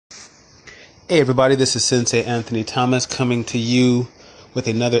Hey everybody, this is Sensei Anthony Thomas coming to you with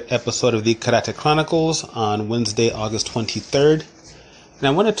another episode of the Karate Chronicles on Wednesday, August 23rd. And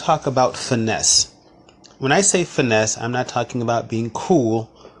I want to talk about finesse. When I say finesse, I'm not talking about being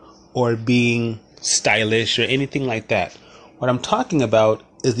cool or being stylish or anything like that. What I'm talking about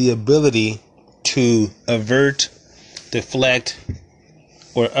is the ability to avert, deflect,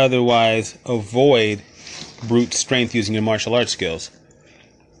 or otherwise avoid brute strength using your martial arts skills.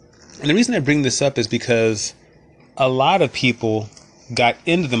 And the reason I bring this up is because a lot of people got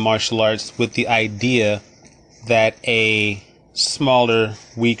into the martial arts with the idea that a smaller,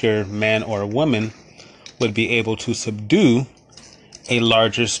 weaker man or woman would be able to subdue a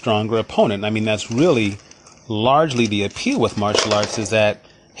larger, stronger opponent. I mean, that's really largely the appeal with martial arts, is that,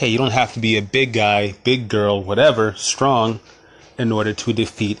 hey, you don't have to be a big guy, big girl, whatever, strong in order to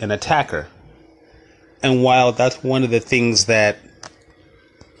defeat an attacker. And while that's one of the things that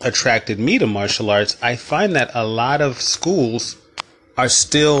attracted me to martial arts, I find that a lot of schools are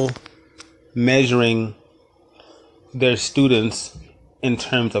still measuring their students in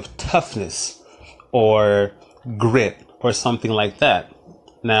terms of toughness or grit or something like that.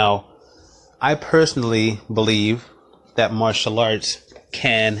 Now, I personally believe that martial arts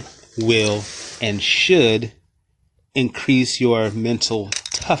can, will, and should increase your mental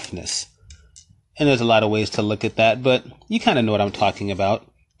toughness. And there's a lot of ways to look at that, but you kind of know what I'm talking about.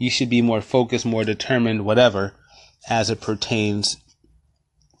 You should be more focused, more determined, whatever, as it pertains,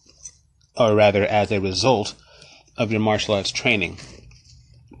 or rather as a result of your martial arts training.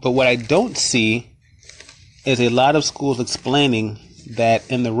 But what I don't see is a lot of schools explaining that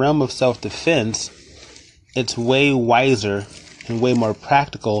in the realm of self-defense, it's way wiser and way more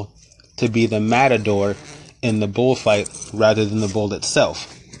practical to be the matador in the bullfight rather than the bull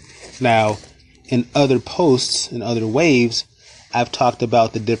itself. Now, in other posts, in other waves, I've talked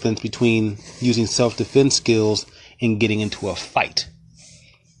about the difference between using self-defense skills and getting into a fight.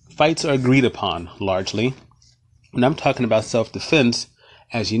 Fights are agreed upon, largely. When I'm talking about self-defense,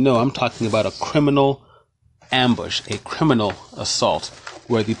 as you know, I'm talking about a criminal ambush, a criminal assault,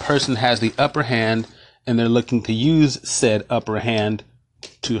 where the person has the upper hand and they're looking to use said upper hand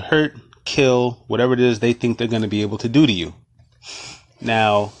to hurt, kill, whatever it is they think they're going to be able to do to you.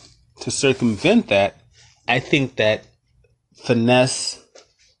 Now, to circumvent that, I think that finesse,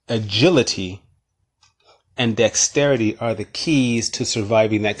 agility, and dexterity are the keys to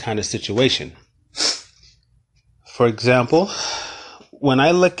surviving that kind of situation. For example, when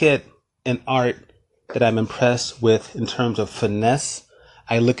I look at an art that I'm impressed with in terms of finesse,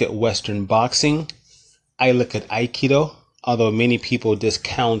 I look at Western boxing, I look at Aikido, although many people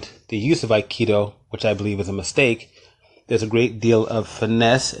discount the use of Aikido, which I believe is a mistake. There's a great deal of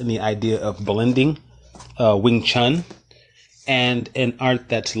finesse in the idea of blending, Wing Chun, and an art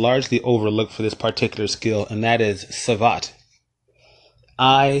that's largely overlooked for this particular skill, and that is Savate.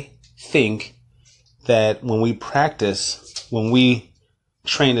 I think that when we practice, when we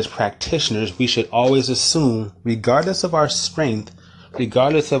train as practitioners, we should always assume, regardless of our strength,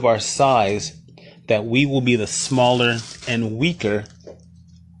 regardless of our size, that we will be the smaller and weaker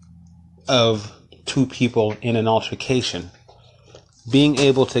of two people in an altercation. Being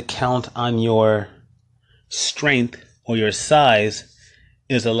able to count on your strength or your size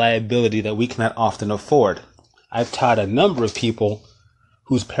is a liability that we cannot often afford. I've taught a number of people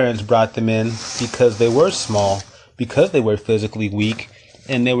whose parents brought them in because they were small, because they were physically weak,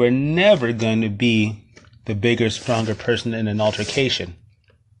 and they were never going to be the bigger, stronger person in an altercation.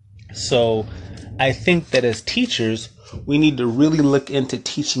 So I think that as teachers, we need to really look into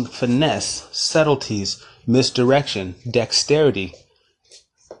teaching finesse, subtleties, misdirection, dexterity,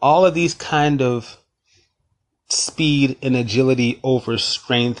 all of these kind of speed and agility over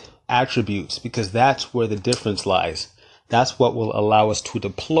strength attributes, because that's where the difference lies. That's what will allow us to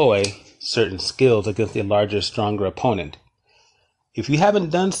deploy certain skills against a larger, stronger opponent. If you haven't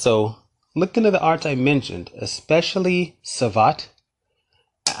done so, look into the arts I mentioned, especially Savate.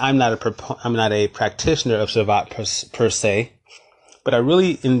 I'm not a practitioner of Savate per se, but I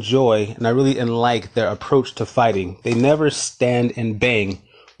really enjoy and I really like their approach to fighting. They never stand and bang,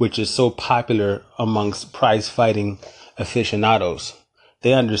 which is so popular amongst prize fighting aficionados.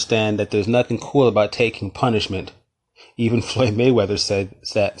 They understand that there's nothing cool about taking punishment. Even Floyd Mayweather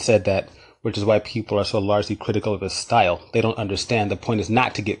said that, which is why people are so largely critical of his style. They don't understand the point is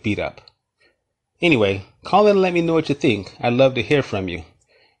not to get beat up. Anyway, call in and let me know what you think. I'd love to hear from you.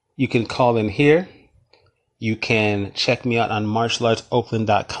 You can call in here. You can check me out on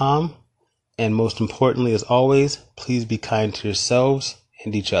martialartsoakland.com. And most importantly, as always, please be kind to yourselves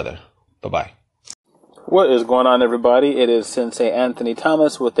and each other. Bye-bye. What is going on, everybody? It is Sensei Anthony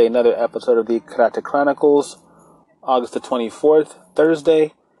Thomas with another episode of the Karate Chronicles, August the 24th,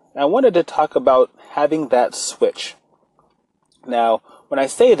 Thursday. And I wanted to talk about having that switch. Now, when I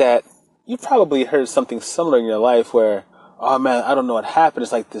say that, you've probably heard something similar in your life where, oh man, I don't know what happened.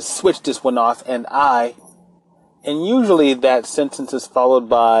 It's like this switch just went off and usually that sentence is followed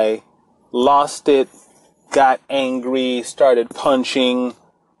by lost it, got angry, started punching,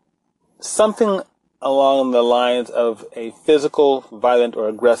 something along the lines of a physical, violent, or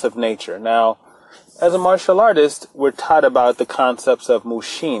aggressive nature. Now, as a martial artist, we're taught about the concepts of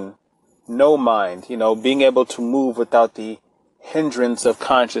mushin, no mind, being able to move without the hindrance of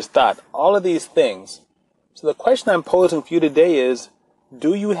conscious thought, all of these things. So the question I'm posing for you today is,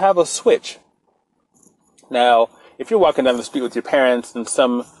 do you have a switch? Now, if you're walking down the street with your parents and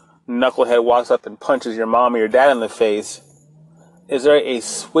some knucklehead walks up and punches your mom or your dad in the face, is there a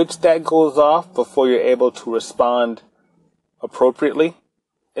switch that goes off before you're able to respond appropriately?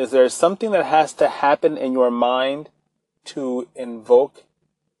 Is there something that has to happen in your mind to invoke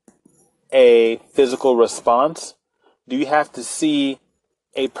a physical response? Do you have to see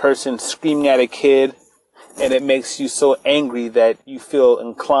a person screaming at a kid and it makes you so angry that you feel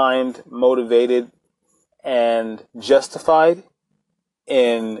inclined, motivated, and justified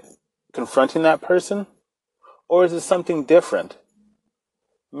in confronting that person? Or is it something different?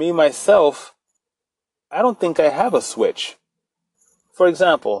 Me, myself, I don't think I have a switch. For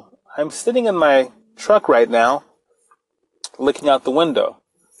example, I'm sitting in my truck right now, looking out the window.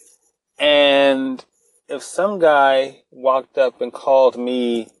 And if some guy walked up and called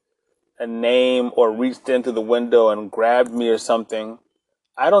me a name or reached into the window and grabbed me or something,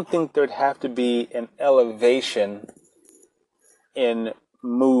 I don't think there'd have to be an elevation in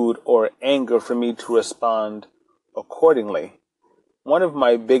mood or anger for me to respond accordingly. One of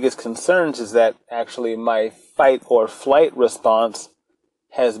my biggest concerns is that actually my fight or flight response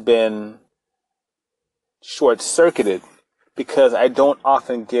has been short-circuited because I don't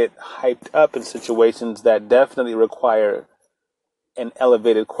often get hyped up in situations that definitely require an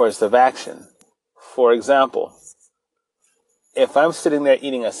elevated course of action. For example, if I'm sitting there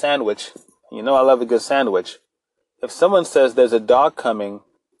eating a sandwich, I love a good sandwich. If someone says there's a dog coming,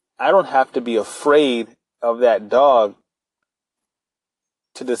 I don't have to be afraid of that dog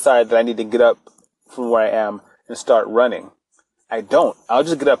to decide that I need to get up from where I am and start running. I don't. I'll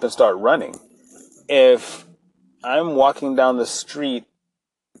just get up and start running. If I'm walking down the street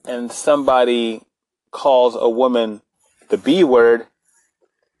and somebody calls a woman the B word,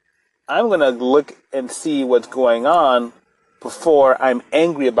 I'm going to look and see what's going on before I'm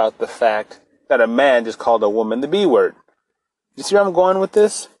angry about the fact that a man just called a woman the B word. You see where I'm going with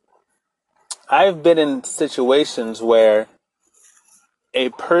this? I've been in situations where a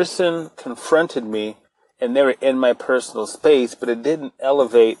person confronted me and they were in my personal space, but it didn't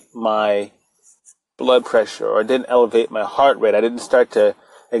elevate my blood pressure or it didn't elevate my heart rate. I didn't start to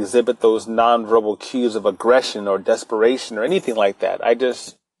exhibit those nonverbal cues of aggression or desperation or anything like that. I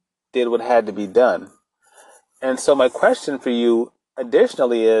just did what had to be done. And so my question for you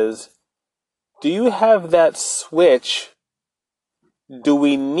additionally is, do you have that switch? Do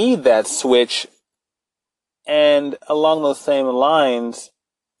we need that switch? And along those same lines,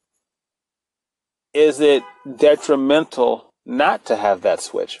 is it detrimental not to have that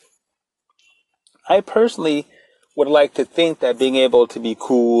switch? I personally would like to think that being able to be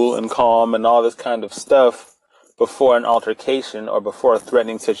cool and calm and all this kind of stuff before an altercation or before a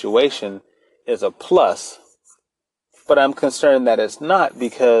threatening situation is a plus. But I'm concerned that it's not,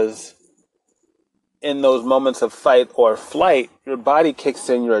 because in those moments of fight or flight, your body kicks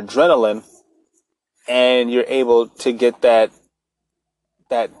in your adrenaline and you're able to get that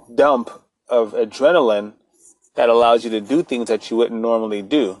dump of adrenaline that allows you to do things that you wouldn't normally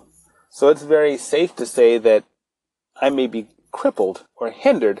do. So it's very safe to say that I may be crippled or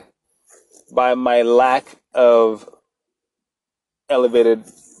hindered by my lack of elevated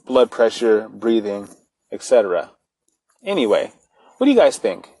blood pressure, breathing, etc. Anyway, what do you guys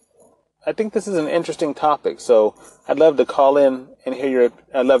think? I think this is an interesting topic, so I'd love to call in and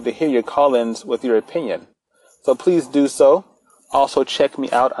I'd love to hear your call-ins with your opinion. So please do so. Also check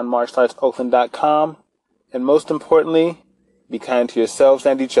me out on martialartsoakland.com. And most importantly, be kind to yourselves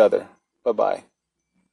and each other. Bye-bye.